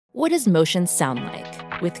What does motion sound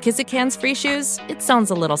like? With Kizik Hands Free Shoes, it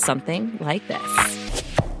sounds a little something like this.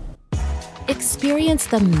 Experience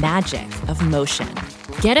the magic of motion.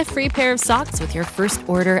 Get a free pair of socks with your first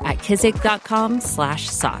order at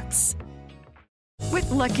kizik.com/socks.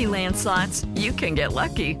 With Lucky Land Slots, you can get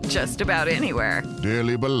lucky just about anywhere.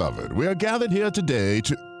 Dearly beloved, we are gathered here today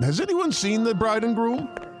to... Has anyone seen the bride and groom?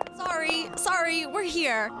 Sorry, we're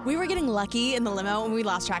here. We were getting lucky in the limo and we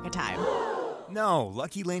lost track of time. No,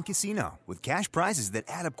 Lucky Land Casino, with cash prizes that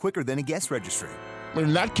add up quicker than a guest registry.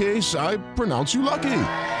 In that case, I pronounce you lucky.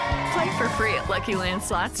 Play for free at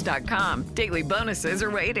LuckyLandSlots.com. Daily bonuses are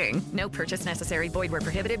waiting. No purchase necessary. Void where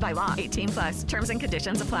prohibited by law. 18+. Terms and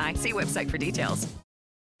conditions apply. See website for details.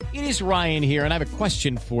 It is Ryan here, and I have a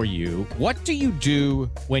question for you. What do you do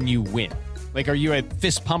when you win? Like, are you a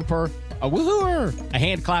fist pumper, a woohooer, a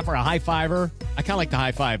hand clapper, a high fiver? I kind of like the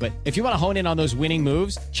high five, but if you want to hone in on those winning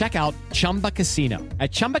moves, check out Chumba Casino.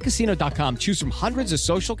 At ChumbaCasino.com, choose from hundreds of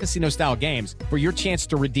social casino-style games for your chance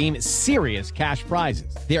to redeem serious cash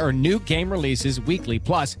prizes. There are new game releases weekly,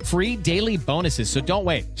 plus free daily bonuses, so don't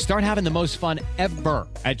wait. Start having the most fun ever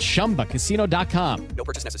at ChumbaCasino.com. No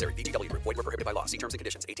purchase necessary. VGW. Void where prohibited by law. See terms and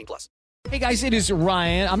conditions. 18+. Hey guys, it is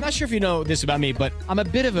Ryan. I'm not sure if you know this about me, but I'm a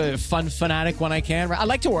bit of a fun fanatic when I can. I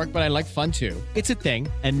like to work, but I like fun too. It's a thing.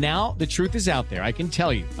 And now the truth is out there. I can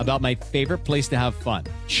tell you about my favorite place to have fun.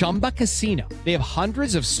 Chumba Casino. They have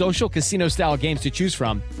hundreds of social casino style games to choose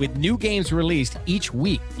from with new games released each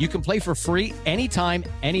week. You can play for free anytime,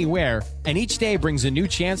 anywhere. And each day brings a new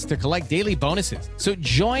chance to collect daily bonuses. So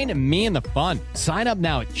join me in the fun. Sign up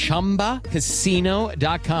now at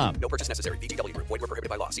ChumbaCasino.com. No purchase necessary. VGW. Void where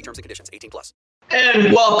prohibited by law. See terms and conditions. 18+.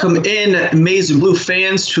 And welcome in, Maize and Blue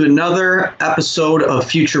fans, to another episode of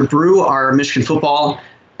Future Brew, our Michigan football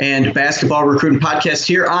and basketball recruiting podcast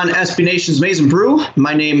here on SB Nation's Maize and Brew.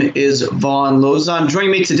 My name is Vaughn Lozon.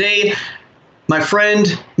 Joining me today, my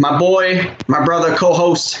friend, my boy, my brother,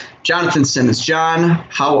 co-host, Jonathan Simmons. John,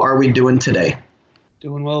 how are we doing today?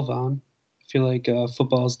 Doing well, Vaughn. I feel like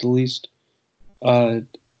football is the least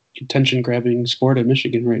attention-grabbing sport at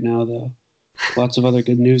Michigan right now, though. Lots of other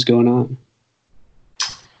good news going on.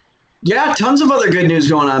 Yeah, tons of other good news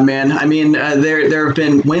going on, man. I mean, there have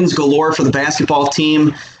been wins galore for the basketball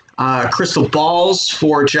team. Crystal balls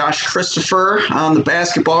for Josh Christopher on the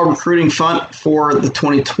basketball recruiting front for the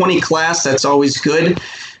 2020 class. That's always good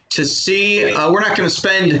to see. We're not going to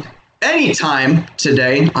spend any time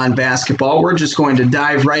today on basketball. We're just going to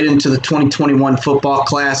dive right into the 2021 football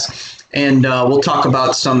class, and we'll talk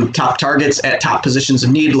about some top targets at top positions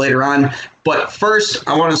of need later on. But first,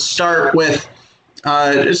 I want to start with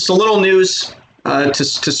just a little news to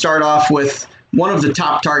start off with. One of the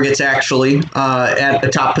top targets, actually, at the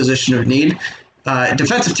top position of need,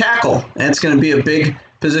 defensive tackle. That's going to be a big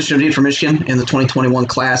position of need for Michigan in the 2021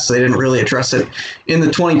 class. They didn't really address it in the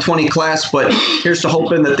 2020 class, but here's to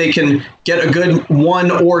hoping that they can get a good one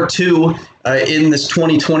or two in this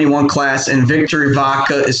 2021 class, and Victor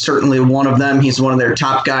Vaca is certainly one of them. He's one of their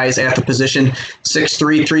top guys at the position,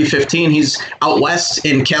 6'3", 315. He's out west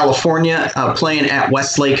in California, playing at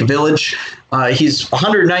Westlake Village. He's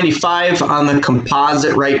 195 on the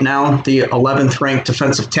composite right now, the 11th ranked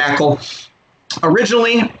defensive tackle.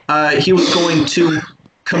 Originally, he was going to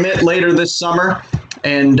commit later this summer,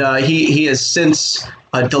 and he has since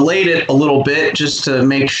delayed it a little bit just to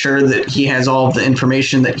make sure that he has all of the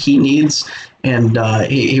information that he needs, and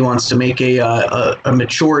he wants to make a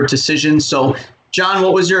mature decision. So, John,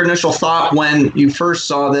 what was your initial thought when you first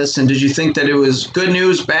saw this, and did you think that it was good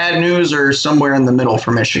news, bad news, or somewhere in the middle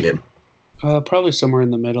for Michigan? Probably somewhere in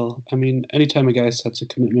the middle. I mean, anytime a guy sets a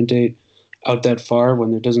commitment date out that far when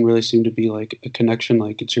there doesn't really seem to be like a connection,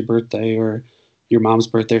 like it's your birthday or your mom's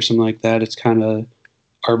birthday or something like that, it's kind of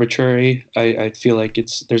arbitrary. I feel like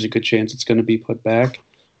there's a good chance it's going to be put back.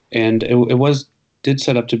 And it did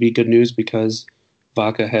set up to be good news because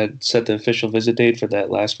Vaca had set the official visit date for that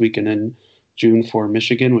last weekend in June for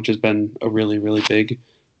Michigan, which has been a really, really big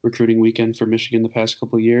recruiting weekend for Michigan the past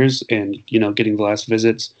couple of years. And, getting the last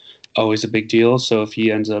visits, always a big deal. So if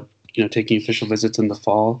he ends up, taking official visits in the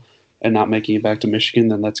fall and not making it back to Michigan,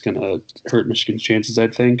 then that's going to hurt Michigan's chances, I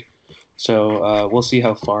think. So we'll see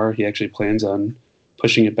how far he actually plans on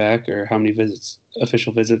pushing it back or how many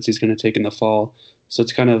official visits he's going to take in the fall. So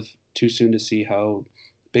it's kind of too soon to see how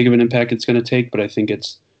big of an impact it's going to take, but I think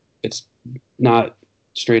it's not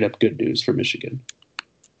straight up good news for Michigan.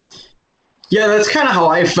 Yeah, that's kind of how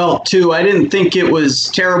I felt, too. I didn't think it was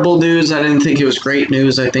terrible news. I didn't think it was great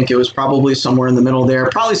news. I think it was probably somewhere in the middle there.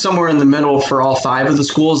 Probably somewhere in the middle for all five of the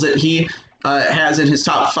schools that he has in his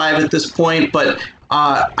top five at this point. But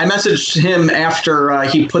I messaged him after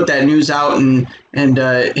he put that news out, and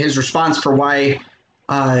his response for why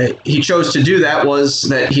he chose to do that was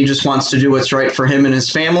that he just wants to do what's right for him and his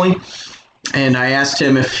family. And I asked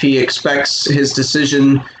him if he expects his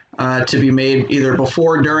decision to be made either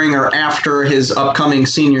before, during, or after his upcoming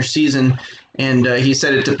senior season. And he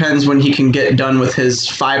said it depends when he can get done with his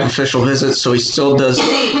 5 official visits. So he still does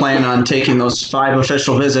plan on taking those 5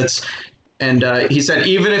 official visits. And he said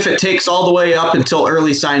even if it takes all the way up until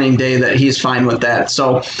early signing day, that he's fine with that.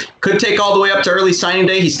 So could take all the way up to early signing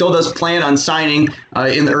day. He still does plan on signing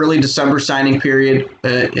in the early December signing period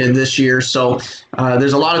in this year. So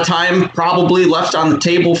there's a lot of time probably left on the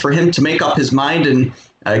table for him to make up his mind and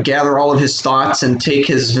gather all of his thoughts and take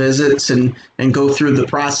his visits and go through the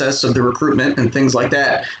process of the recruitment and things like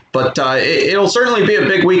that. But it'll certainly be a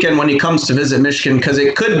big weekend when he comes to visit Michigan, because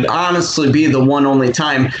it could honestly be the one only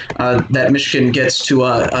time that Michigan gets to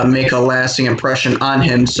make a lasting impression on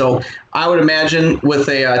him. So I would imagine with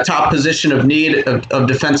a top position of need of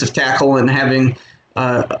defensive tackle and having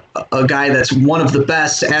a guy that's one of the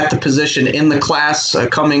best at the position in the class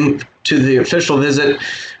coming to the official visit,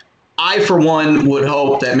 I, for one, would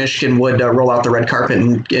hope that Michigan would roll out the red carpet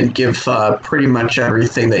and give pretty much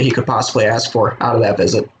everything that he could possibly ask for out of that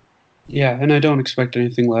visit. Yeah, and I don't expect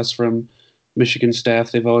anything less from Michigan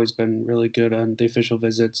staff. They've always been really good on the official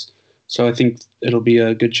visits. So I think it'll be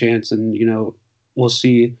a good chance, and, we'll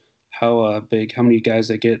see how many guys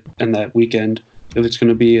they get in that weekend, if it's going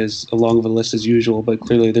to be as long of a list as usual. But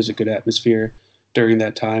clearly there's a good atmosphere during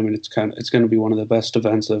that time, and it's going to be one of the best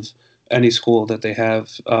events of any school that they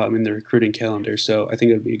have in their recruiting calendar. So I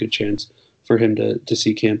think it would be a good chance for him to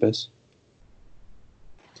see campus.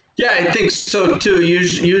 Yeah, I think so too.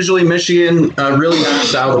 Usually Michigan really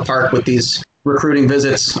knocks out of the park with these recruiting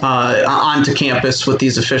visits onto campus with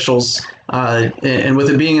these officials. And with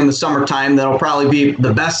it being in the summertime, that'll probably be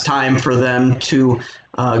the best time for them to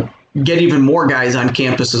get even more guys on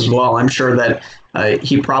campus as well. I'm sure that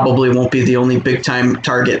he probably won't be the only big-time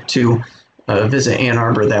target to visit Ann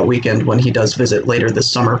Arbor that weekend when he does visit later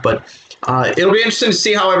this summer. But it'll be interesting to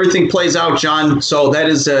see how everything plays out, John. So that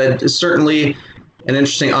is certainly an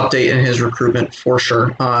interesting update in his recruitment for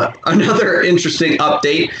sure. Another interesting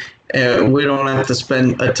update, we don't have to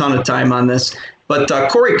spend a ton of time on this, but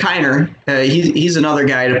Corey Kiner, he's another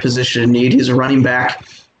guy at a position in need. He's a running back,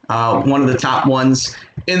 one of the top ones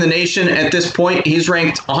in the nation at this point. He's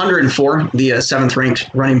ranked 104, the 7th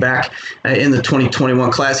ranked running back in the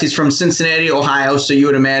 2021 class. He's from Cincinnati, Ohio, so you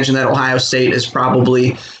would imagine that Ohio State is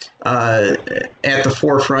probably at the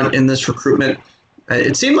forefront in this recruitment.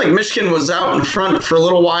 It seemed like Michigan was out in front for a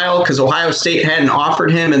little while because Ohio State hadn't offered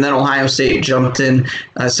him, and then Ohio State jumped in,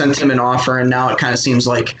 sent him an offer, and now it kind of seems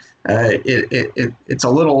like it's a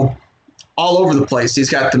little all over the place. He's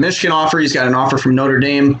got the Michigan offer, he's got an offer from Notre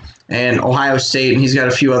Dame and Ohio State, and he's got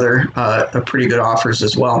a few other pretty good offers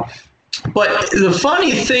as well. But the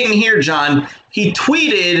funny thing here, John, he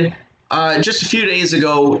tweeted just a few days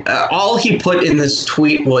ago, all he put in this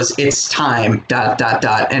tweet was "it's time," ...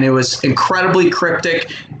 and it was incredibly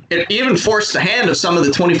cryptic. It even forced the hand of some of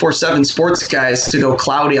the 24/7 sports guys to go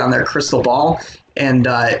cloudy on their crystal ball. And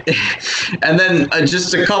then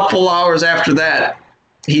just a couple hours after that,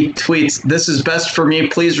 he tweets, "This is best for me.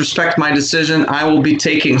 Please respect my decision. I will be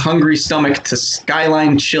taking Hungry Stomach to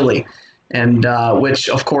Skyline Chili," and which,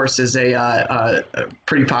 of course, is a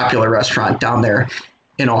pretty popular restaurant down there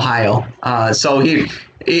in Ohio. So he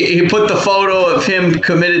put the photo of him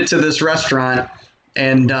committed to this restaurant,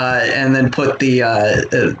 and then put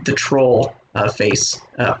the troll face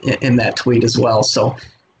in that tweet as well. So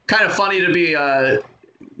kind of funny to be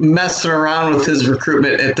messing around with his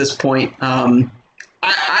recruitment at this point.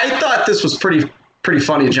 I thought this was pretty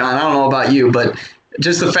funny, John. I don't know about you, but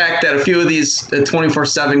just the fact that a few of these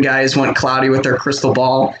 24/7 guys went cloudy with their crystal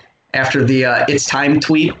ball after the "it's time"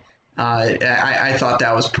 tweet. I thought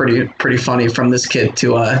that was pretty funny from this kid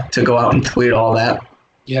to go out and tweet all that.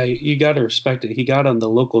 Yeah, you got to respect it. He got on the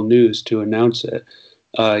local news to announce it.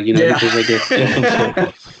 Look,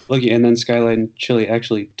 and then Skyline Chili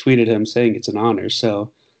actually tweeted him saying it's an honor.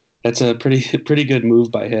 So that's a pretty good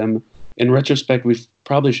move by him. In retrospect, we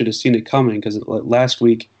probably should have seen it coming, because last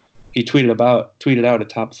week he tweeted out a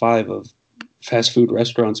top 5 of fast food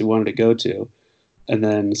restaurants he wanted to go to. And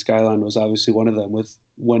then Skyline was obviously one of them, with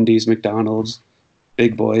Wendy's, McDonald's,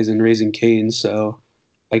 Big Boys, and Raising Cane's. So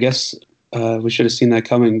I guess we should have seen that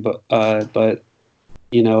coming. But at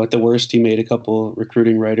the worst, he made a couple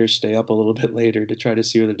recruiting writers stay up a little bit later to try to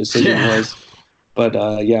see what the decision was. But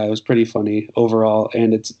it was pretty funny overall.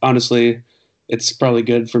 And it's probably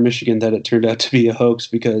good for Michigan that it turned out to be a hoax,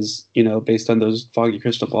 because, based on those foggy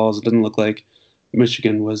crystal balls, it doesn't look like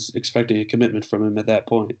Michigan was expecting a commitment from him at that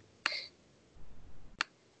point.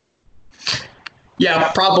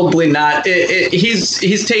 Yeah, probably not.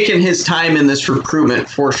 He's taken his time in this recruitment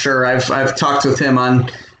for sure. I've talked with him on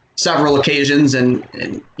several occasions,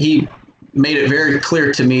 and he made it very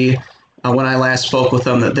clear to me when I last spoke with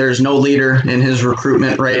him that there's no leader in his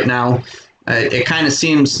recruitment right now. It kind of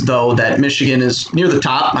seems, though, that Michigan is near the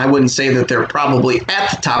top. I wouldn't say that they're probably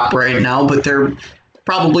at the top right now, but they're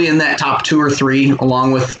probably in that top 2 or 3,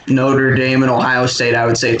 along with Notre Dame and Ohio State. I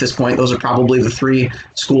would say at this point, those are probably the 3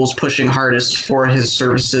 schools pushing hardest for his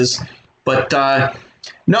services. But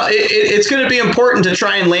no, it's going to be important to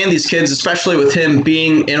try and land these kids, especially with him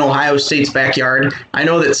being in Ohio State's backyard. I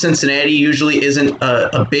know that Cincinnati usually isn't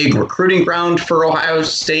a big recruiting ground for Ohio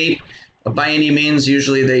State by any means.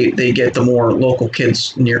 Usually they get the more local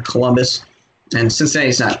kids near Columbus, and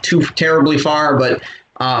Cincinnati's not too terribly far, but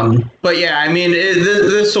yeah, I mean,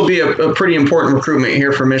 this will be a pretty important recruitment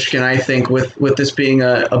here for Michigan, I think, with this being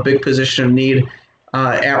a big position of need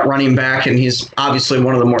at running back, and he's obviously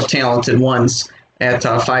one of the more talented ones at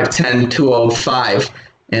 5'10", 205,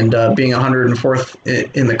 and being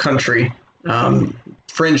 104th in the country,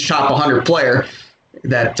 fringe top 100 player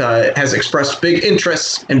that has expressed big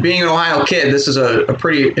interest. And being an Ohio kid, this is a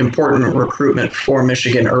pretty important recruitment for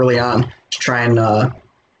Michigan early on to try and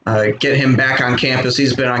get him back on campus.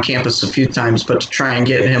 He's been on campus a few times, but to try and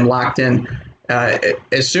get him locked in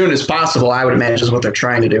as soon as possible, I would imagine is what they're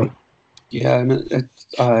trying to do. Yeah,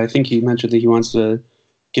 I think he mentioned that he wants to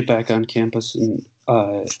get back on campus in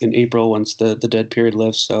April once the dead period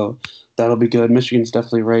lifts, so that'll be good. Michigan's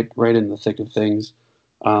definitely right in the thick of things,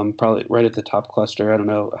 probably right at the top cluster. I don't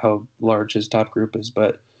know how large his top group is,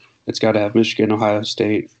 but it's got to have Michigan, Ohio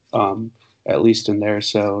State, at least in there,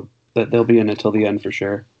 so that they'll be in until the end for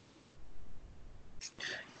sure.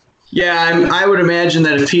 Yeah, I would imagine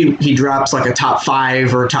that if he drops like a top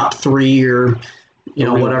 5 or top 3 or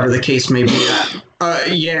whatever the case may be,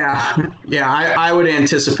 I would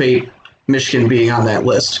anticipate Michigan being on that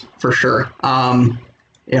list for sure.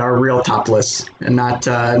 A real top list, and not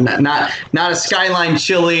a Skyline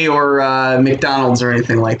Chili or McDonald's or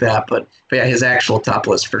anything like that, but yeah, his actual top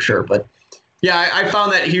list for sure. But yeah, I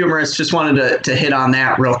found that humorous. Just wanted to hit on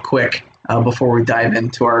that real quick before we dive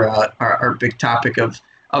into our big topic of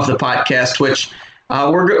the podcast, which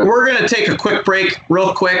we're going to take a quick break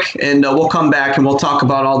real quick, and we'll come back and we'll talk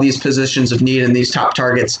about all these positions of need and these top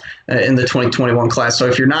targets in the 2021 class. So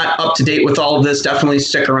if you're not up to date with all of this, definitely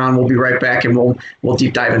stick around. We'll be right back, and we'll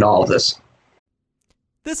deep dive into all of this.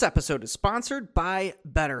 This episode is sponsored by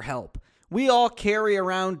BetterHelp. We all carry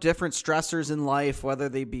around different stressors in life, whether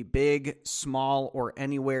they be big, small, or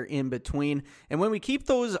anywhere in between. And when we keep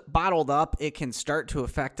those bottled up, it can start to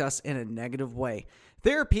affect us in a negative way.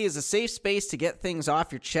 Therapy is a safe space to get things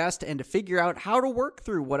off your chest and to figure out how to work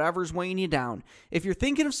through whatever's weighing you down. If you're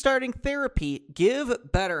thinking of starting therapy, give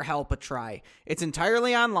BetterHelp a try. It's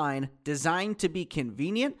entirely online, designed to be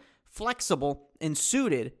convenient, flexible, and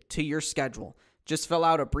suited to your schedule. Just fill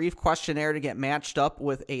out a brief questionnaire to get matched up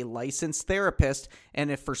with a licensed therapist, and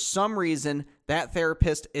if for some reason that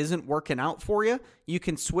therapist isn't working out for you, you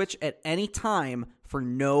can switch at any time for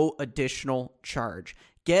no additional charge.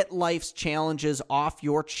 Get life's challenges off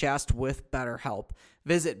your chest with BetterHelp.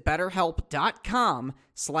 Visit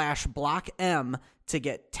BetterHelp.com/BlockM to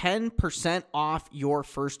get 10% off your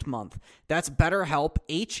first month. That's BetterHelp,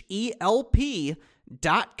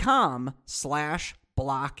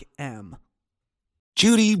 HELP.com/BlockM.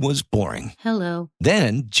 Judy was boring. Hello.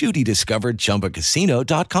 Then Judy discovered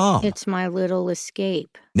ChumbaCasino.com. It's my little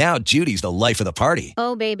escape. Now Judy's the life of the party.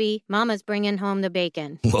 Oh, baby, mama's bringing home the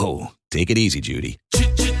bacon. Whoa, take it easy, Judy.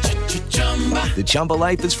 The Chumba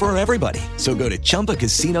life is for everybody. So go to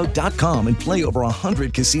ChumbaCasino.com and play over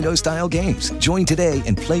 100 casino-style games. Join today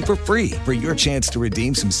and play for free for your chance to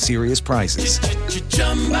redeem some serious prizes.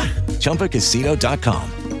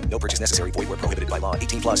 ChumbaCasino.com. No purchase necessary. Void where prohibited by law.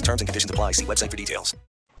 18+ terms and conditions apply. See website for details.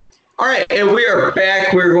 All right, and we are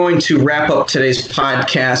back. We're going to wrap up today's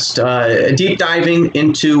podcast, deep diving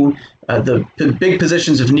into the big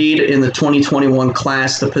positions of need in the 2021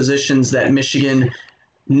 class, the positions that Michigan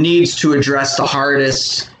needs to address the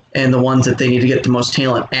hardest and the ones that they need to get the most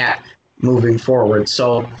talent at moving forward.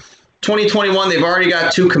 So 2021, they've already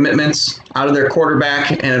got 2 commitments out of their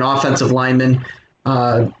quarterback and an offensive lineman.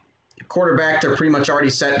 Quarterback, they're pretty much already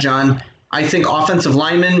set, John. I think offensive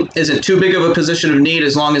lineman isn't too big of a position of need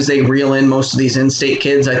as long as they reel in most of these in-state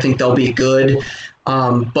kids. I think they'll be good.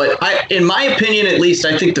 But in my opinion, at least,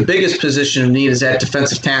 I think the biggest position of need is at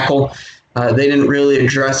defensive tackle. They didn't really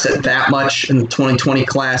address it that much in the 2020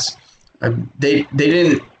 class. They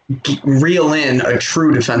didn't reel in a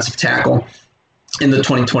true defensive tackle. in the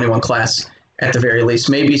 2021 class at the very least.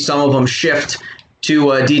 Maybe some of them shift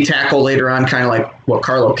to D tackle later on, kind of like what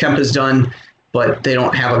Carlo Kemp has done, but they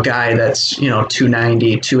don't have a guy that's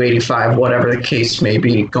 290, 285, whatever the case may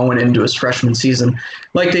be, going into his freshman season,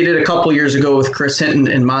 like they did a couple years ago with Chris Hinton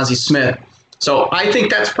and Mozzie Smith. So I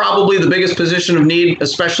think that's probably the biggest position of need,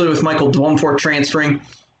 especially with Michael Dwumfour transferring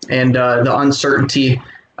and the uncertainty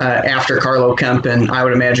after Carlo Kemp, and I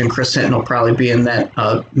would imagine Chris Hinton will probably be in that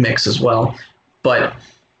mix as well. But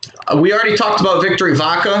we already talked about Victory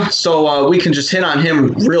Vaca, so we can just hit on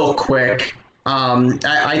him real quick.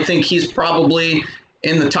 I think he's probably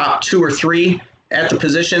in the top 2 or 3 at the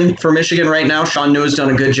position for Michigan right now. Sean New has done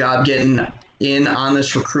a good job getting in on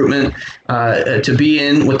this recruitment to be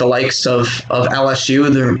in with the likes of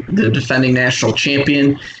LSU, the defending national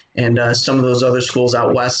champion, and some of those other schools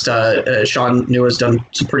out west. Sean New has done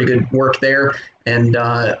some pretty good work there, and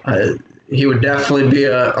he would definitely be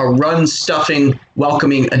a run-stuffing,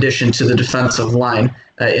 welcoming addition to the defensive line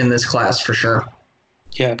in this class for sure.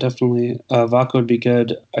 Yeah, definitely. Vaca would be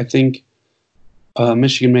good. I think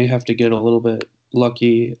Michigan may have to get a little bit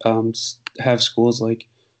lucky, have schools like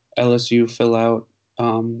LSU fill out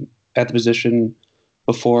at the position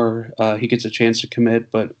before he gets a chance to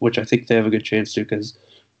commit, but which I think they have a good chance to because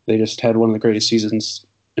they just had one of the greatest seasons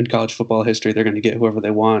in college football history. They're going to get whoever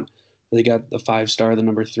they want. They got the 5-star, the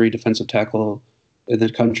number 3 defensive tackle in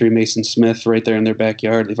the country, Mason Smith, right there in their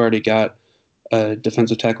backyard. They've already got a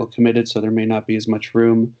defensive tackle committed, so there may not be as much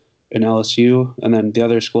room in LSU. And then the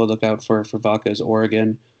other school to look out for Vaca is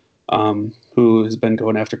Oregon, who has been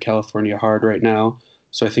going after California hard right now.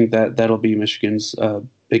 So I think that'll be Michigan's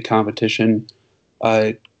big competition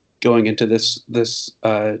going into this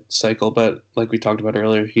cycle. But like we talked about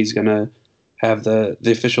earlier, he's going to have the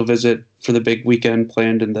official visit for the big weekend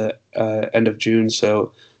planned in the end of June.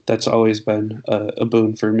 So that's always been a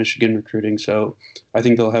boon for Michigan recruiting. So I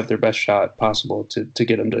think they'll have their best shot possible to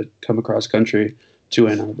get him to come across country to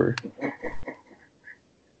Ann Arbor.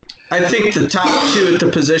 I think the top 2 at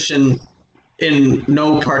the position in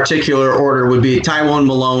no particular order would be Tywone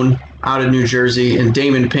Malone out of New Jersey and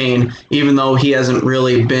Damon Payne, even though he hasn't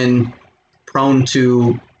really been prone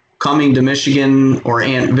to coming to Michigan or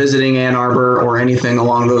visiting Ann Arbor or anything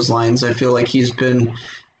along those lines. I feel like he's been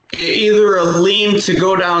either a lean to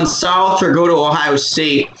go down south or go to Ohio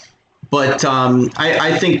State. But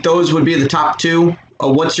I think those would be the top 2.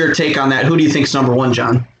 What's your take on that? Who do you think's number 1,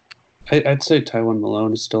 John? I'd say Tywone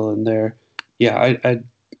Malone is still in there. Yeah, I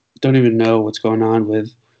don't even know what's going on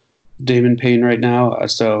with Damon Payne right now,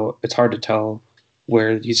 so it's hard to tell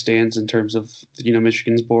where he stands in terms of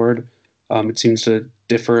Michigan's board. It seems to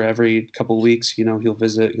differ every couple of weeks. He'll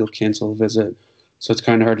visit, he'll cancel a visit, so it's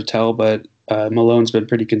kind of hard to tell. But Malone's been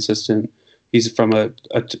pretty consistent. He's from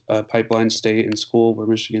a pipeline state in school where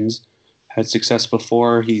Michigan's had success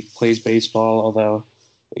before. He plays baseball, although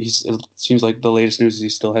it seems like the latest news is he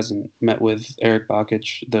still hasn't met with Eric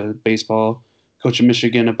Bakich, the baseball coach of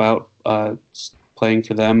Michigan, about playing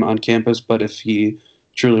for them on campus. But if he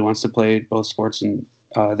truly wants to play both sports, and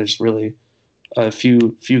there's really a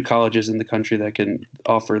few colleges in the country that can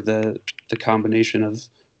offer the combination of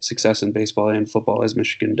success in baseball and football as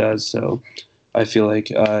Michigan does. So I feel like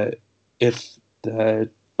if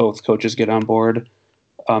both coaches get on board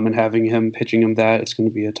and pitching him that, it's going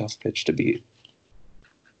to be a tough pitch to beat.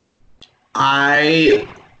 I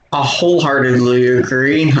wholeheartedly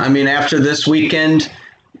agree. I mean, after this weekend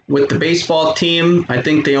with the baseball team, I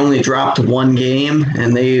think they only dropped 1 game,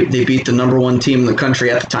 and they beat the number 1 team in the country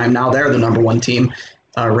at the time. Now they're the number 1 team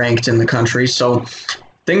ranked in the country. So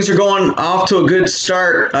things are going off to a good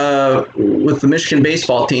start with the Michigan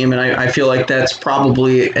baseball team, and I feel like that's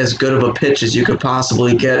probably as good of a pitch as you could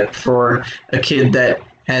possibly get for a kid that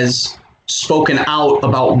has spoken out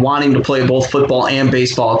about wanting to play both football and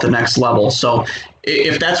baseball at the next level. So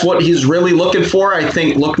if that's what he's really looking for, I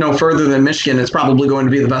think look no further than Michigan. It's probably going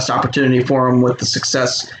to be the best opportunity for him with the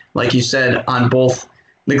success, like you said, on both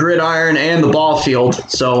the gridiron and the ball field.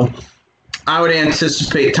 So I would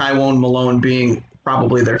anticipate Tywone Malone being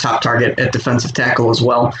probably their top target at defensive tackle as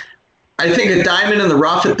well. I think a diamond in the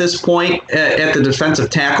rough at this point at the defensive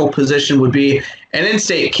tackle position would be an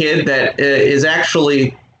in-state kid that is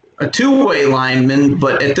actually a 2-way lineman,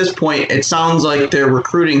 but at this point it sounds like they're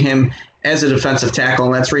recruiting him as a defensive tackle,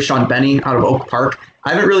 and that's Rayshawn Benny out of Oak Park.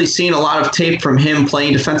 I haven't really seen a lot of tape from him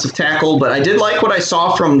playing defensive tackle, but I did like what I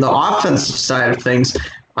saw from the offensive side of things.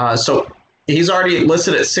 So he's already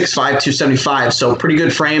listed at 6'5", 275, so pretty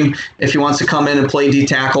good frame if he wants to come in and play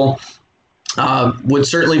D-tackle. Would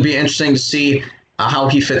certainly be interesting to see how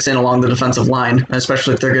he fits in along the defensive line,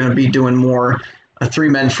 especially if they're going to be doing more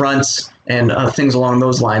 3-men fronts and things along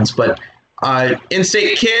those lines. But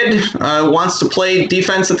In-state kid wants to play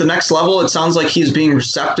defense at the next level. It sounds like he's being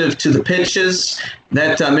receptive to the pitches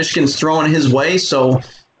that Michigan's throwing his way. So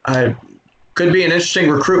could be an interesting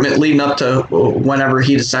recruitment leading up to whenever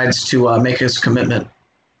he decides to make his commitment.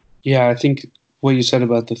 Yeah, I think what you said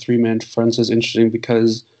about the three-man fronts is interesting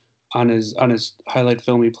because on his highlight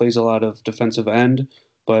film, he plays a lot of defensive end,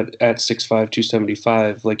 but at 6'5",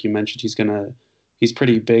 275, like you mentioned, he's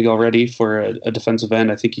pretty big already for a defensive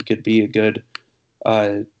end. I think he could be a good,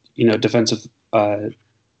 defensive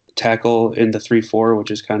tackle in the 3-4,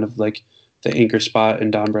 which is kind of like the anchor spot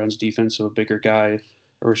in Don Brown's defense. So a bigger guy,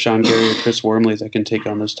 or Rashawn Gary or Chris Wormley, that can take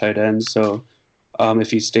on those tight ends. So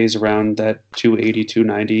if he stays around that 280,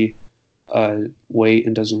 290 weight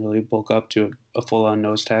and doesn't really bulk up to a full-on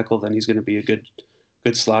nose tackle, then he's going to be a good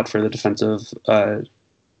slot for the defensive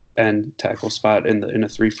end tackle spot in a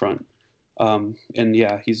 3-front. And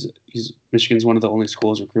yeah, he's Michigan's one of the only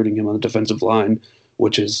schools recruiting him on the defensive line,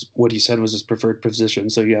 which is what he said was his preferred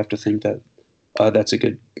position. So you have to think that that's a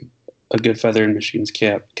good feather in Michigan's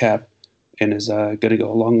cap, and is going to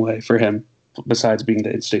go a long way for him. Besides being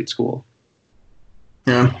the in-state school.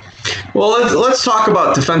 Yeah. Well, let's talk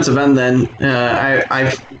about defensive end then.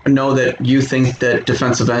 I know that you think that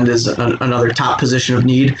defensive end is another top position of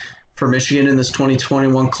need for Michigan in this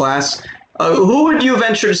 2021 class. Who would you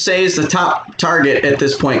venture to say is the top target at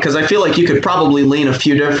this point? Because I feel like you could probably lean a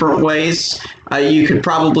few different ways. You could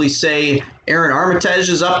probably say Aaron Armitage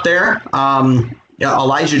is up there.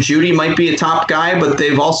 Elijah Judy might be a top guy, but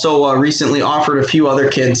they've also recently offered a few other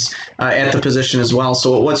kids at the position as well.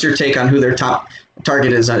 So what's your take on who their top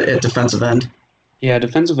target is at defensive end? Yeah,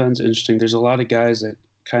 defensive end's interesting. There's a lot of guys that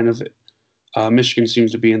kind of Michigan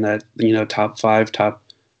seems to be in that top 5, top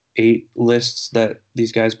 8 lists that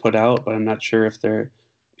these guys put out, but I'm not sure if they're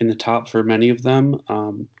in the top for many of them.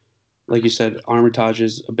 Like you said, Armitage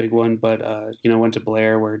is a big one, but went to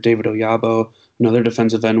Blair, where David Oyabo, another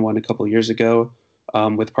defensive end, won a couple years ago.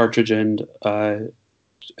 With Partridge and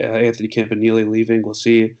Anthony Campanile leaving, we'll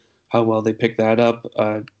see how well they pick that up.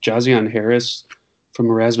 Jazion Harris from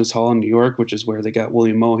Erasmus Hall in New York, which is where they got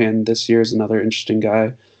William Mohan this year, is another interesting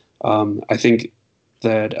guy. I think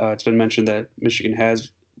that it's been mentioned that Michigan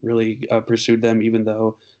has really pursued them, even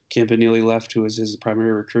though Campanile left, who was his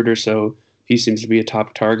primary recruiter, so he seems to be a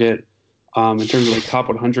top target. In terms of top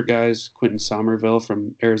 100 guys, Quentin Somerville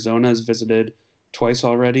from Arizona has visited twice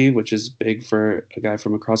already, which is big for a guy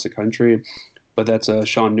from across the country, but that's a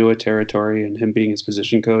Sean Nua territory, and him being his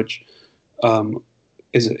position coach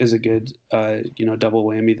is a good double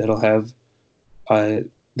whammy that'll have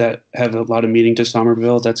that have a lot of meaning to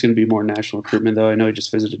Somerville. That's going to be more national recruitment, though. I know he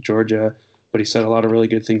just visited Georgia, but he said a lot of really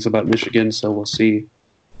good things about Michigan, so we'll see.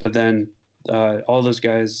 But then all those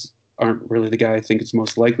guys aren't really the guy I think is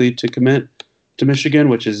most likely to commit to Michigan,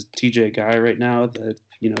 which is TJ Guy right now, the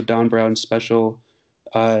Don Brown special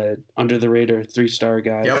under the radar 3-star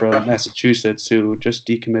guy from Massachusetts, who just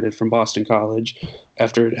decommitted from Boston College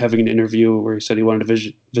after having an interview where he said he wanted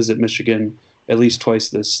to visit Michigan at least twice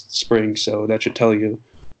this spring. So that should tell you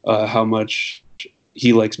how much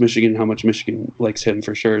he likes Michigan, how much Michigan likes him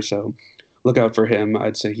for sure. So look out for him.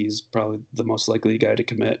 I'd say he's probably the most likely guy to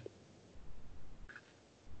commit.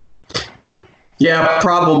 Yeah,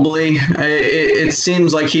 probably. It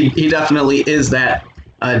seems like he definitely is that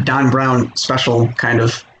Don Brown special kind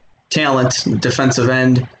of talent, defensive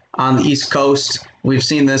end on the East Coast. We've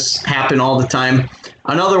seen this happen all the time.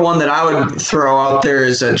 Another one that I would throw out there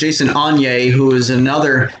is Jason Anye, who is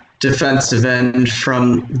another defensive end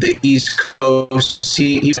from the East Coast.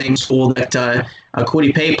 He's the same school that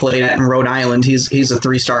Kwity Paye played at in Rhode Island. He's a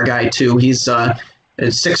 3-star guy too. He's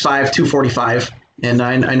 6'5", 245. And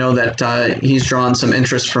I know that he's drawn some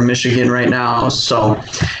interest from Michigan right now. So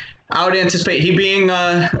I would anticipate he being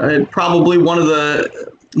probably one of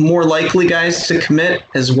the more likely guys to commit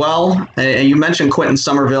as well. And you mentioned Quentin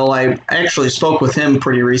Somerville. I actually spoke with him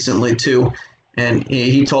pretty recently too. And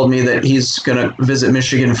he told me that he's going to visit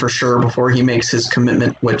Michigan for sure before he makes his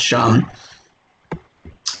commitment, which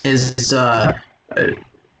is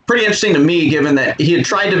pretty interesting to me, given that he had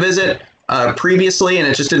tried to visit previously and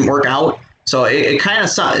it just didn't work out. So it kind of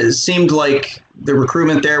seemed like the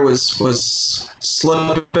recruitment there was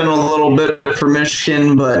slipping a little bit for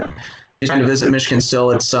Michigan, but he's trying to visit Michigan still.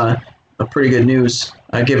 It's a pretty good news,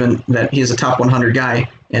 given that he's a top 100 guy,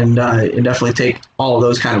 and you definitely take all of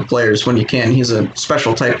those kind of players when you can. He's a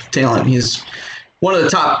special type of talent. He's one of the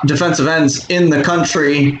top defensive ends in the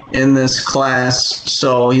country in this class,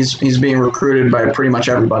 so he's being recruited by pretty much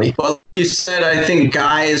everybody. Well, like you said, I think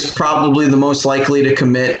Guy is probably the most likely to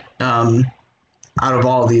commit out of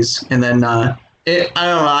all of these. And then I don't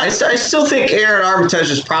know. I still think Aaron Armitage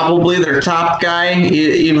is probably their top guy,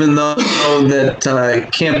 even though that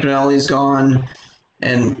Campanelli's gone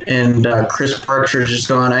and Chris Partridge is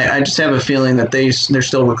gone. I just have a feeling that they're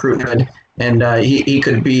still recruiting good, and he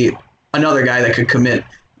could be another guy that could commit.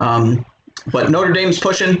 But Notre Dame's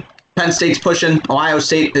pushing, Penn State's pushing, Ohio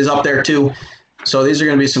State is up there too. So these are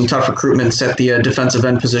going to be some tough recruitments at the defensive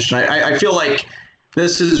end position. I feel like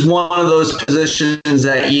this is one of those positions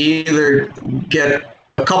that you either get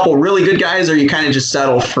a couple really good guys or you kind of just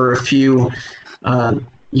settle for a few,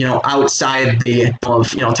 outside the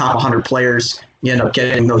top 100 players. You end up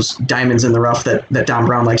getting those diamonds in the rough that Don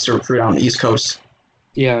Brown likes to recruit on the East Coast.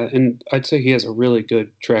 Yeah, and I'd say he has a really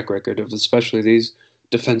good track record of especially these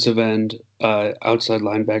defensive end, outside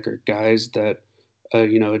linebacker guys that,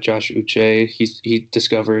 Josh Uche, he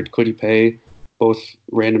discovered Kwity Paye, both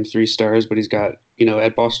random 3-stars, but he's got,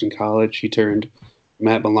 at Boston College, he turned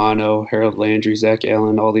Matt Milano, Harold Landry, Zach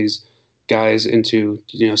Allen, all these guys into,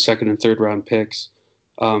 second and third round picks,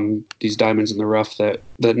 these diamonds in the rough that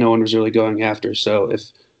no one was really going after. So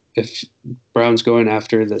if Brown's going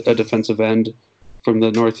after a defensive end from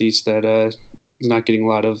the Northeast that is not getting a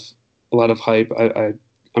lot of hype, I'm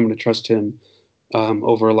going to trust him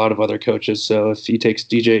over a lot of other coaches. So if he takes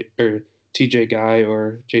TJ Guy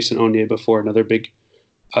or Jason Onye before another big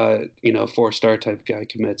 4-star type guy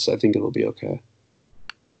commits, I think it'll be okay.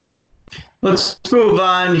 Let's move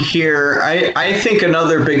on here. I think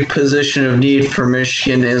another big position of need for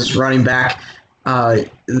Michigan is running back.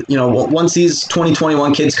 Once these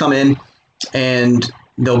 2021 kids come in and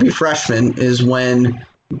they'll be freshmen is when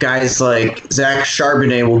guys like Zach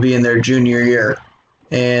Charbonnet will be in their junior year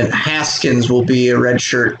and Haskins will be a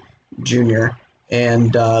redshirt junior.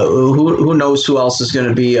 And who knows who else is going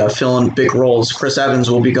to be filling big roles. Chris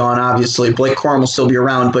Evans will be gone, obviously. Blake Corum will still be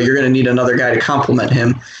around, but you're going to need another guy to complement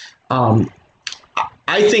him.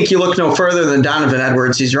 I think you look no further than Donovan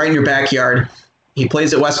Edwards. He's right in your backyard. He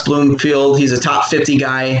plays at West Bloomfield. He's a top 50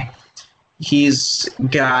 guy. He's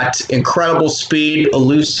got incredible speed,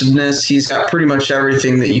 elusiveness. He's got pretty much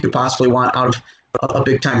everything that you could possibly want out of a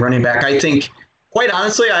big-time running back. I think, quite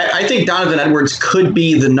honestly, I think Donovan Edwards could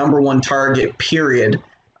be the number one target, period,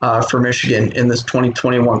 for Michigan in this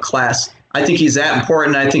 2021 class. I think he's that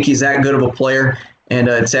important. I think he's that good of a player, and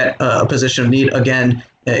it's at a position of need again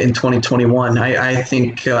in 2021. I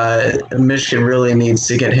think Michigan really needs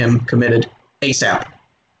to get him committed ASAP.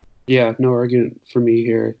 Yeah, no argument for me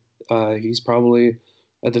here. He's probably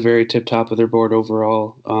at the very tip top of their board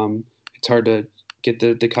overall. It's hard to get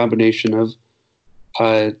the combination of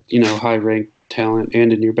high-ranked talent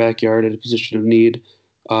and in your backyard at a position of need.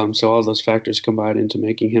 So all those factors combine into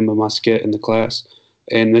making him a must-get in the class.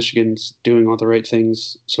 And Michigan's doing all the right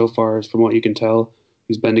things so far, from what you can tell.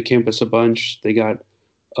 He's been to campus a bunch. They got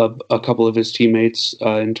a couple of his teammates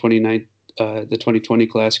in the 2020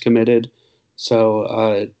 class committed.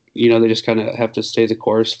 So, they just kind of have to stay the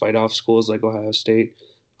course, fight off schools like Ohio State,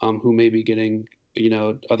 who may be getting,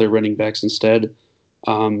 other running backs instead.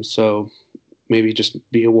 So maybe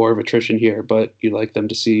just be a war of attrition here, but you like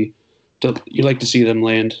to see them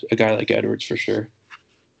land a guy like Edwards for sure.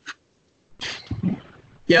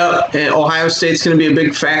 Yeah, and Ohio State's going to be a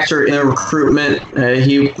big factor in recruitment.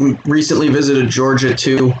 He recently visited Georgia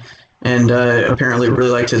too, and apparently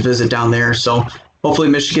really liked his visit down there. So hopefully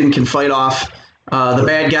Michigan can fight off the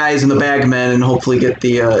bad guys and the bag men, and hopefully get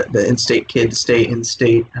the in-state kid to stay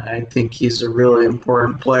in-state. I think he's a really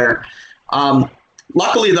important player.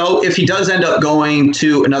 Luckily, though, if he does end up going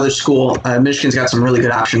to another school, Michigan's got some really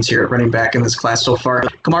good options here at running back in this class so far.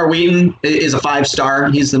 Kamar Wheaton is a 5-star.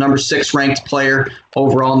 He's the number 6 ranked player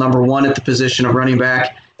overall, number 1 at the position of running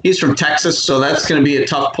back. He's from Texas, so that's going to be a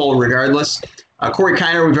tough pull regardless. Corey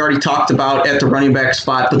Kiner, we've already talked about at the running back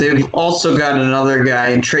spot, but they've also got another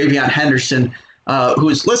guy in Travion Henderson,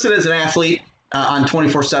 who's listed as an athlete on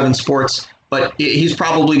 24/7 Sports, but he's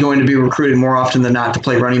probably going to be recruited more often than not to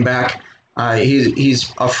play running back.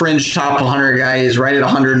 He's a fringe top 100 guy. He's right at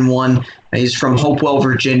 101. He's from Hopewell,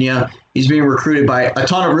 Virginia. He's being recruited by a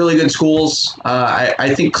ton of really good schools.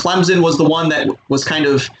 I think Clemson was the one that was kind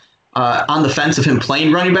of on the fence of him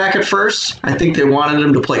playing running back at first. I think they wanted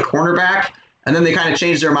him to play cornerback, and then they kind of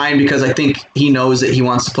changed their mind because I think he knows that he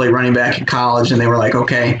wants to play running back in college, and they were like,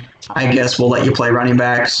 okay, I guess we'll let you play running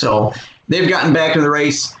back. So they've gotten back in the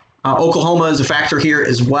race. Oklahoma is a factor here,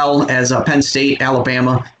 as well as Penn State,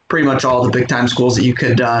 Alabama, pretty much all the big-time schools that you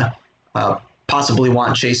could possibly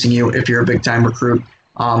want chasing you if you're a big-time recruit.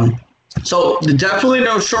 So definitely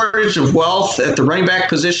no shortage of wealth at the running back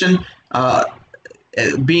position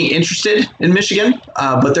being interested in Michigan,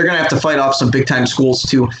 but they're going to have to fight off some big-time schools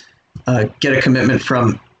to get a commitment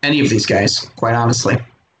from any of these guys, quite honestly.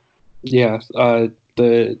 Yeah,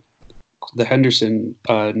 the Henderson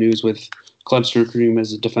news with Clemson recruiting him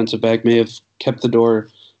as a defensive back may have kept the door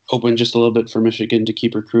open just a little bit for Michigan to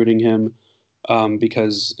keep recruiting him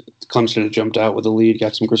because Clemson had jumped out with a lead,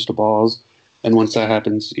 got some crystal balls, and once that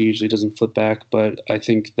happens, he usually doesn't flip back. But I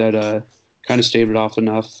think that kind of staved it off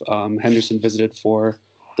enough. Henderson visited for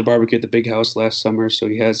the barbecue at the Big House last summer, so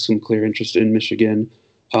he has some clear interest in Michigan.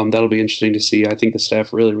 That'll be interesting to see. I think the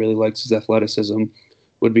staff really, really likes his athleticism.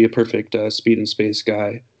 Would be a perfect speed and space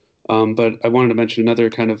guy. But I wanted to mention another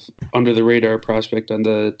kind of under-the-radar prospect on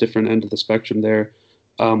the different end of the spectrum there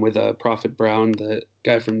with Prophet Brown, the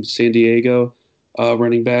guy from San Diego,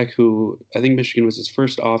 running back, who I think Michigan was his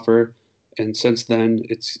first offer, and since then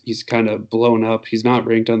he's kind of blown up. He's not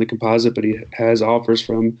ranked on the composite, but he has offers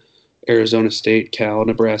from Arizona State, Cal,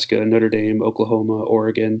 Nebraska, Notre Dame, Oklahoma,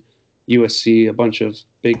 Oregon, USC, a bunch of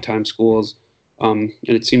big-time schools. And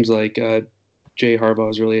it seems like Jay Harbaugh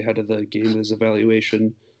is really ahead of the game with his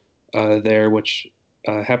evaluation there, which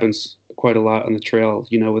happens quite a lot on the trail,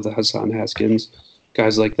 with the Hassan Haskins,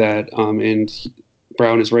 guys like that.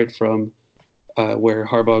 Brown is right from where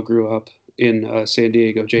Harbaugh grew up in San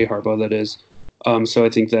Diego, Jay Harbaugh, that is. So I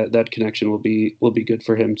think that connection will be good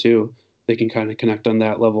for him too. They can kind of connect on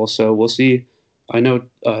that level. So we'll see. I know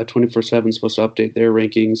 24/7 is supposed to update their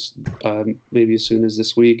rankings maybe as soon as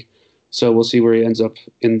this week. So we'll see where he ends up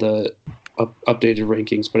in the updated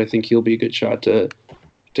rankings. But I think he'll be a good shot to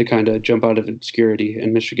kind of jump out of obscurity.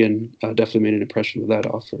 And Michigan definitely made an impression with that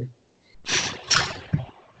offer.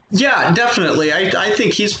 Yeah, definitely. I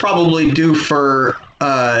think he's probably due for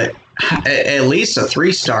at least a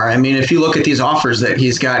 3-star. I mean, if you look at these offers that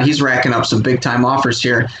he's got, he's racking up some big-time offers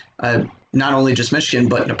here. Not only just Michigan,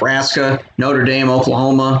 but Nebraska, Notre Dame,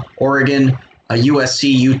 Oklahoma, Oregon, USC,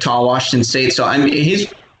 Utah, Washington State. So, I mean,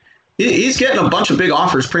 he's getting a bunch of big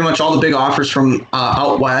offers, pretty much all the big offers from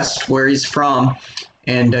out west where he's from.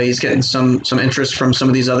 And he's getting some interest from some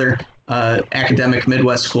of these other academic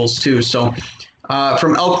Midwest schools, too. So,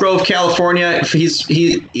 from Elk Grove, California,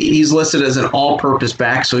 he's listed as an all-purpose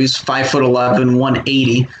back, so he's 5'11",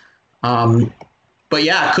 180. But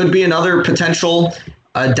yeah, could be another potential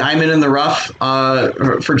diamond in the rough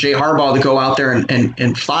for Jay Harbaugh to go out there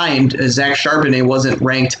and find. Zach Charbonnet wasn't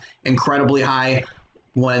ranked incredibly high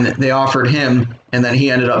when they offered him, and then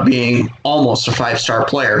he ended up being almost a 5-star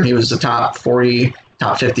player. He was the top 40,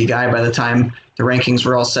 top 50 guy by the time the rankings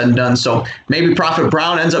were all said and done. So maybe Prophet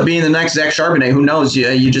Brown ends up being the next Zach Charbonnet. Who knows?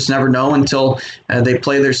 You just never know until they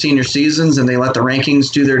play their senior seasons and they let the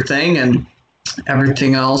rankings do their thing, and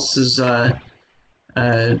everything else is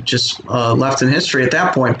just left in history at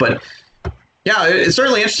that point. But yeah, it's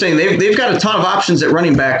certainly interesting. They've got a ton of options at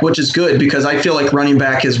running back, which is good because I feel like running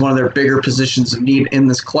back is one of their bigger positions of need in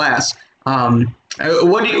this class. Let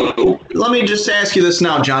me just ask you this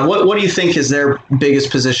now, John. What do you think is their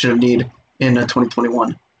biggest position of need in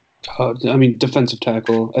 2021? I mean, defensive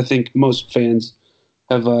tackle. I think most fans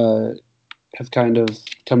have kind of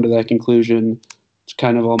come to that conclusion. It's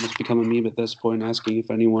kind of almost become a meme at this point, asking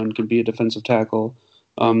if anyone can be a defensive tackle.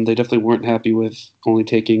 They definitely weren't happy with only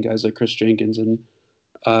taking guys like Chris Jenkins and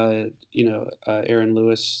Aaron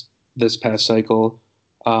Lewis this past cycle.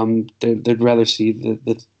 They'd rather see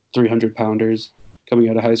the 300-pounders coming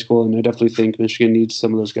out of high school, and I definitely think Michigan needs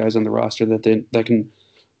some of those guys on the roster that can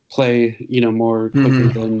play, more quickly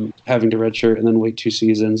than having to redshirt and then wait 2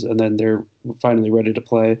 seasons, and then they're finally ready to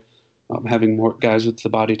play. Having more guys with the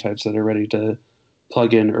body types that are ready to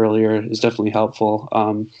plug in earlier is definitely helpful.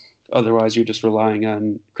 Otherwise, you're just relying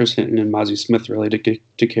on Chris Hinton and Mazi Smith really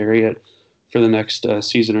to carry it for the next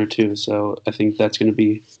season or two. So I think that's going to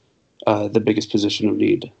be the biggest position of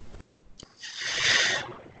need.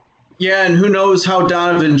 Yeah, and who knows how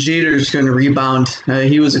Donovan Jeter is going to rebound.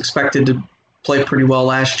 He was expected to play pretty well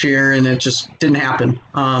last year, and it just didn't happen.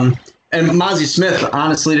 And Mazi Smith,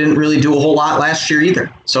 honestly, didn't really do a whole lot last year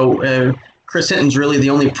either. So Chris Hinton's really the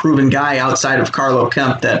only proven guy outside of Carlo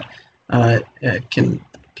Kemp that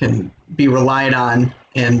can be relied on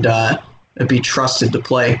and be trusted to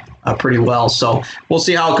play pretty well. So we'll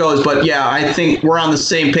see how it goes. But, yeah, I think we're on the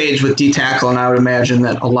same page with D-tackle, and I would imagine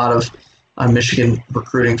that a lot of Michigan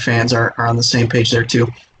recruiting fans are on the same page there too.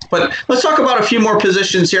 But let's talk about a few more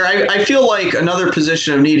positions here. I feel like another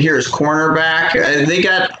position of need here is cornerback. They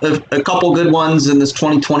got a couple good ones in this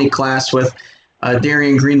 2020 class with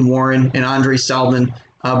Darian Green-Warren and Andre Selman,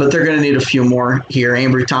 but they're going to need a few more here.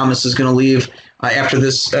 Ambry Thomas is going to leave after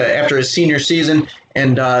his senior season,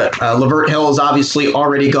 and Lavert Hill is obviously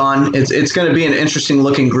already gone. It's going to be an interesting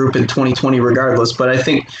looking group in 2020 regardless, but I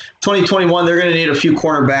think 2021 they're going to need a few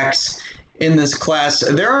cornerbacks in this class.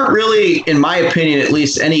 There aren't really, in my opinion, at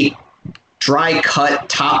least, any dry cut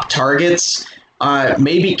top targets.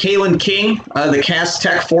 Maybe Kalen King, the Cass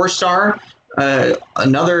Tech 4-star,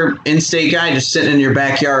 another in-state guy just sitting in your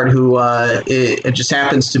backyard who it just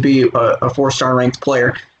happens to be a 4-star ranked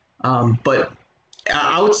player. But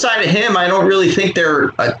outside of him, I don't really think there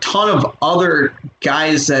are a ton of other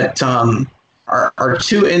guys that are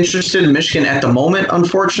too interested in Michigan at the moment,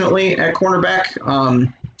 unfortunately, at cornerback.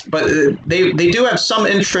 But they do have some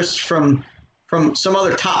interest from some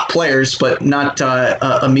other top players, but not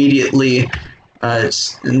immediately.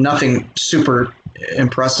 Nothing super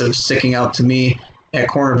impressive sticking out to me at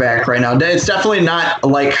cornerback right now. It's definitely not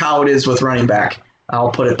like how it is with running back.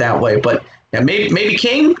 I'll put it that way. But yeah, maybe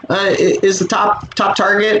King is the top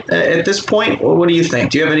target at this point. What do you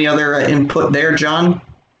think? Do you have any other input there, John?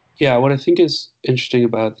 Yeah, what I think is interesting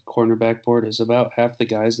about the cornerback board is about half the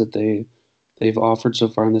guys that they've offered so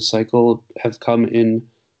far in this cycle have come in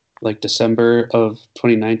like December of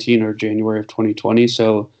 2019 or January of 2020.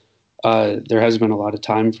 So there hasn't been a lot of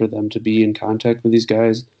time for them to be in contact with these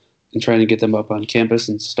guys and trying to get them up on campus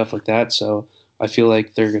and stuff like that. So I feel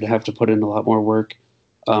like they're going to have to put in a lot more work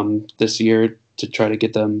this year to try to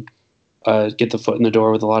get them get the foot in the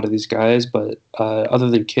door with a lot of these guys. But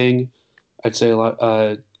other than King, I'd say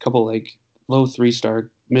a couple like low 3-star,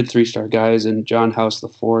 mid 3-star guys, and John House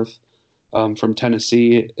IV from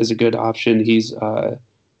Tennessee is a good option. He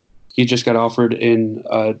just got offered in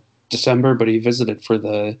December, but he visited for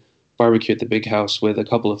the barbecue at the Big House with a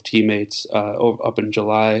couple of teammates up in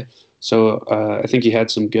July. So I think he had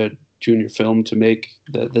some good junior film to make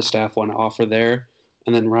the staff want to offer there.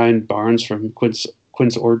 And then Ryan Barnes from Quince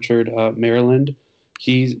Orchard, Maryland.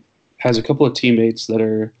 He has a couple of teammates that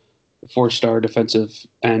are 4-star defensive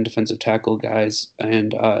and defensive tackle guys.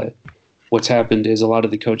 And what's happened is a lot of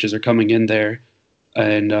the coaches are coming in there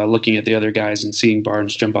and looking at the other guys and seeing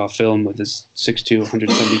Barnes jump off film with his 6'2",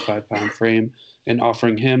 175-pound frame and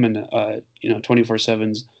offering him and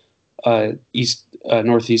 24/7's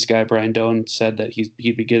Northeast guy Brian Doan said that he'd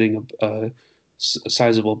be getting a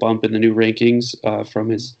sizable bump in the new rankings from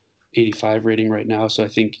his 85 rating right now. So I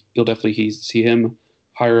think you'll definitely see him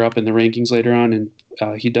higher up in the rankings later on. And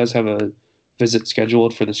he does have a visit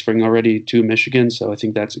scheduled for the spring already to Michigan. So I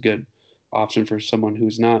think that's a good option for someone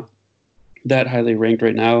who's not that highly ranked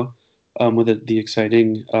right now with the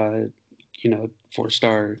exciting,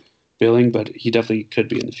 4-star billing, but he definitely could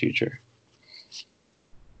be in the future.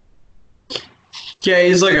 Yeah,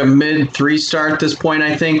 he's like a mid 3-star at this point,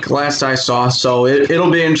 I think, last I saw. So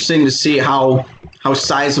it'll be interesting to see how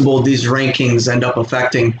sizable these rankings end up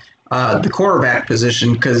affecting the quarterback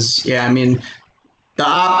position. Because, yeah, I mean,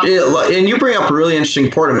 and you bring up a really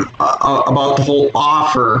interesting point about the whole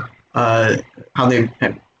offer, how they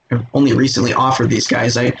have only recently offered these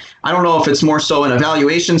guys. I don't know if it's more so an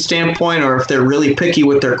evaluation standpoint or if they're really picky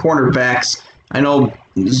with their cornerbacks. I know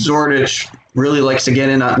Zordich really likes to get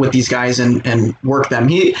in with these guys and work them.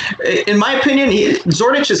 In my opinion,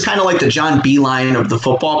 Zordich is kind of like the John Beeline of the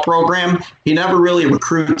football program. He never really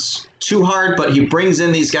recruits too hard, but he brings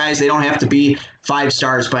in these guys. They don't have to be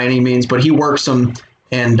 5-stars by any means, but he works them,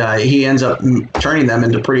 and he ends up turning them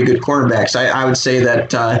into pretty good cornerbacks. I would say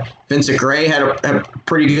that Vincent Gray had a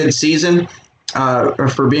pretty good season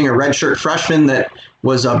for being a redshirt freshman that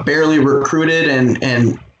was barely recruited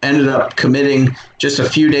and ended up committing just a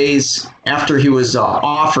few days after he was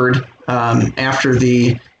offered after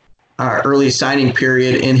the early signing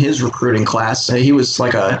period in his recruiting class. He was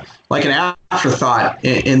like an afterthought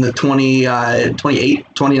in the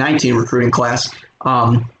 2019 recruiting class.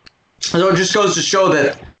 So it just goes to show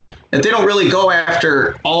that they don't really go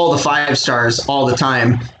after all the 5-stars all the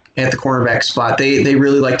time at the cornerback spot. They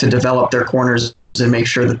really like to develop their corners and make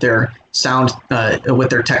sure that they're sound with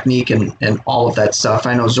their technique and all of that stuff.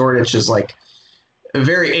 I know Zordich is like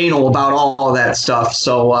very anal about all of that stuff.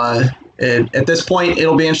 So at this point,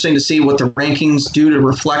 it'll be interesting to see what the rankings do to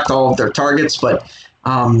reflect all of their targets. But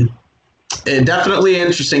definitely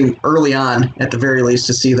interesting early on, at the very least,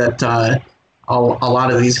 to see that a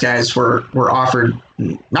lot of these guys were offered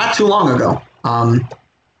not too long ago.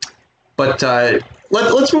 But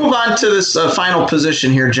let's move on to this final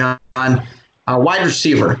position here, John. Wide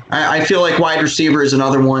receiver. I feel like wide receiver is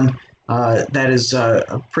another one that is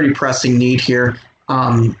a pretty pressing need here.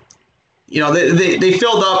 They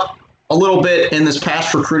filled up a little bit in this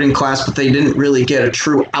past recruiting class, but they didn't really get a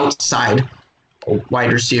true outside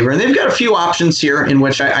wide receiver. And they've got a few options here in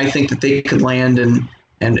which I think that they could land and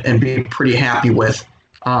be pretty happy with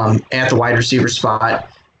at the wide receiver spot.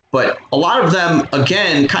 But a lot of them,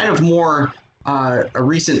 again, kind of more a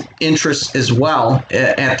recent interest as well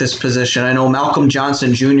at this position. I know Malcolm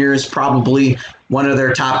Johnson Jr. is probably one of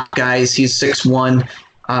their top guys. He's 6'1",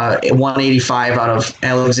 185 out of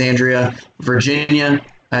Alexandria, Virginia.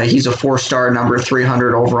 He's a 4-star, number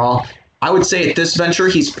 300 overall. I would say at this venture,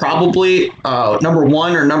 he's probably number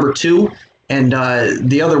 1 or number 2. And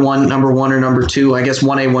the other one, number 1 or number 2, I guess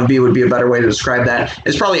 1A, 1B would be a better way to describe that,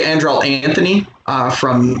 is probably Andrel Anthony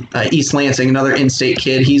from East Lansing, another in-state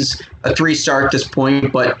kid. He's a 3-star at this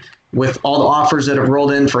point, but with all the offers that have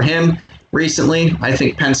rolled in for him recently, I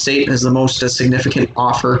think Penn State is the most significant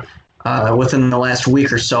offer within the last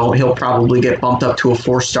week or so. He'll probably get bumped up to a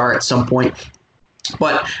 4-star at some point.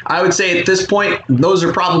 But I would say at this point, those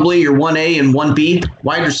are probably your 1A and 1B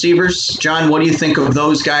wide receivers. John, what do you think of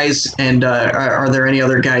those guys? And are there any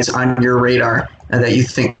other guys on your radar that you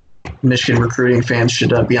think Michigan recruiting fans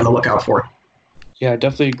should be on the lookout for? Yeah, I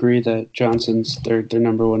definitely agree that Johnson's their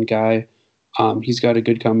number 1 guy. He's got a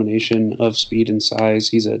good combination of speed and size.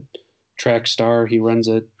 He's a track star. He runs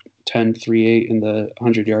a 10.38 in the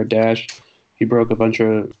 100-yard dash. He broke a bunch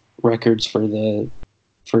of records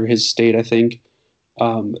for his state, I think.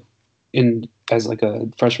 As like a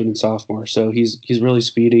freshman and sophomore. So he's really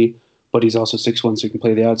speedy, but he's also 6'1", so he can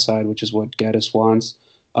play the outside, which is what Gaddis wants.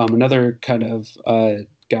 Another kind of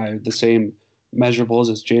guy with the same measurables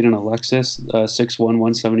as Jaden Alexis, 6'1",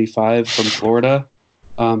 175 from Florida.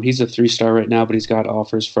 He's a 3-star right now, but he's got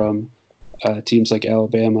offers from teams like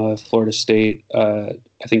Alabama, Florida State. I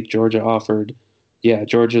think Georgia offered. Yeah,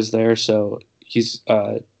 Georgia's there, so he's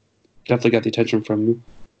definitely got the attention from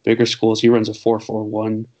bigger schools. He runs a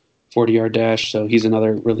 4.41 40-yard dash, so he's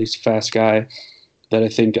another really fast guy that I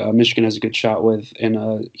think Michigan has a good shot with,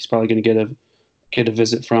 and he's probably going to get a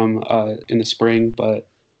visit from in the spring. But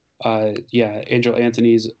Andrel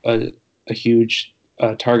Anthony's a huge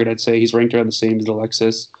target. I'd say he's ranked around the same as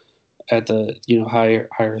Alexis at the higher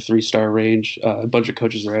 3-star range. A bunch of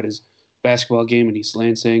coaches are at his basketball game in East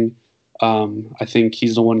Lansing. I think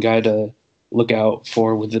he's the one guy to look out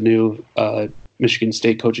for with the new Michigan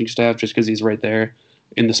State coaching staff, just because he's right there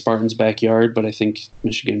in the Spartans' backyard. But I think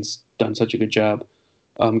Michigan's done such a good job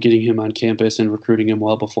getting him on campus and recruiting him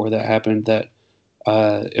well before that happened that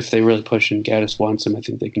if they really push and Gaddis wants him, I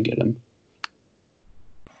think they can get him.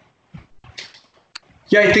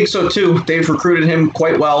 Yeah, I think so too. They've recruited him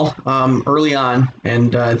quite well early on,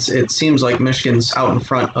 and it seems like Michigan's out in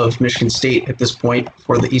front of Michigan State at this point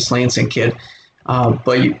for the East Lansing kid.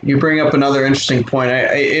 But you bring up another interesting point.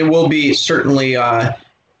 It will be certainly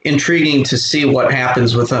intriguing to see what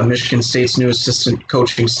happens with Michigan State's new assistant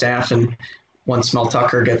coaching staff. And once Mel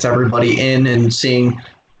Tucker gets everybody in and seeing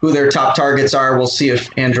who their top targets are, we'll see if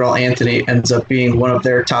Andrel Anthony ends up being one of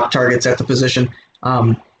their top targets at the position.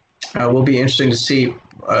 Will be interesting to see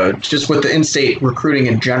just with the in-state recruiting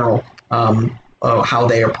in general, how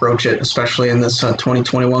they approach it, especially in this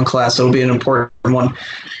 2021 class. It'll be an important one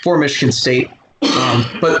for Michigan State.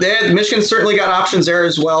 But Michigan certainly got options there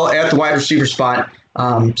as well at the wide receiver spot.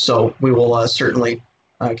 So we will certainly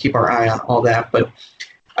keep our eye on all that. But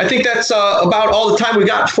I think that's about all the time we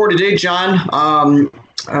got for today, John.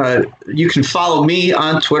 You can follow me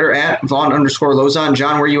on Twitter at Vaughn_Lozon.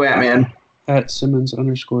 John, where you at, man? At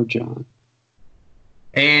Simmons_John.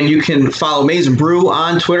 And you can follow Maize n Brew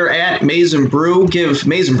on Twitter at Maize n Brew. Give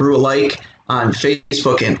Maize n Brew a like on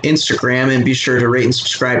Facebook and Instagram, and be sure to rate and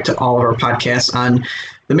subscribe to all of our podcasts on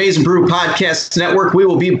the Maize n Brew Podcast Network. We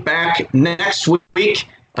will be back next week.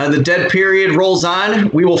 The dead period rolls on.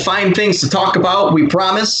 We will find things to talk about. We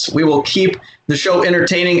promise. We will keep the show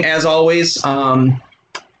entertaining as always.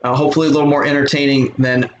 Hopefully a little more entertaining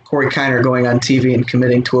than Corey Kiner going on TV and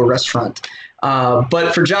committing to a restaurant.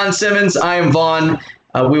 But for John Simmons, I am Vaughn.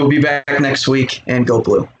 We will be back next week, and go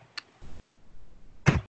Blue.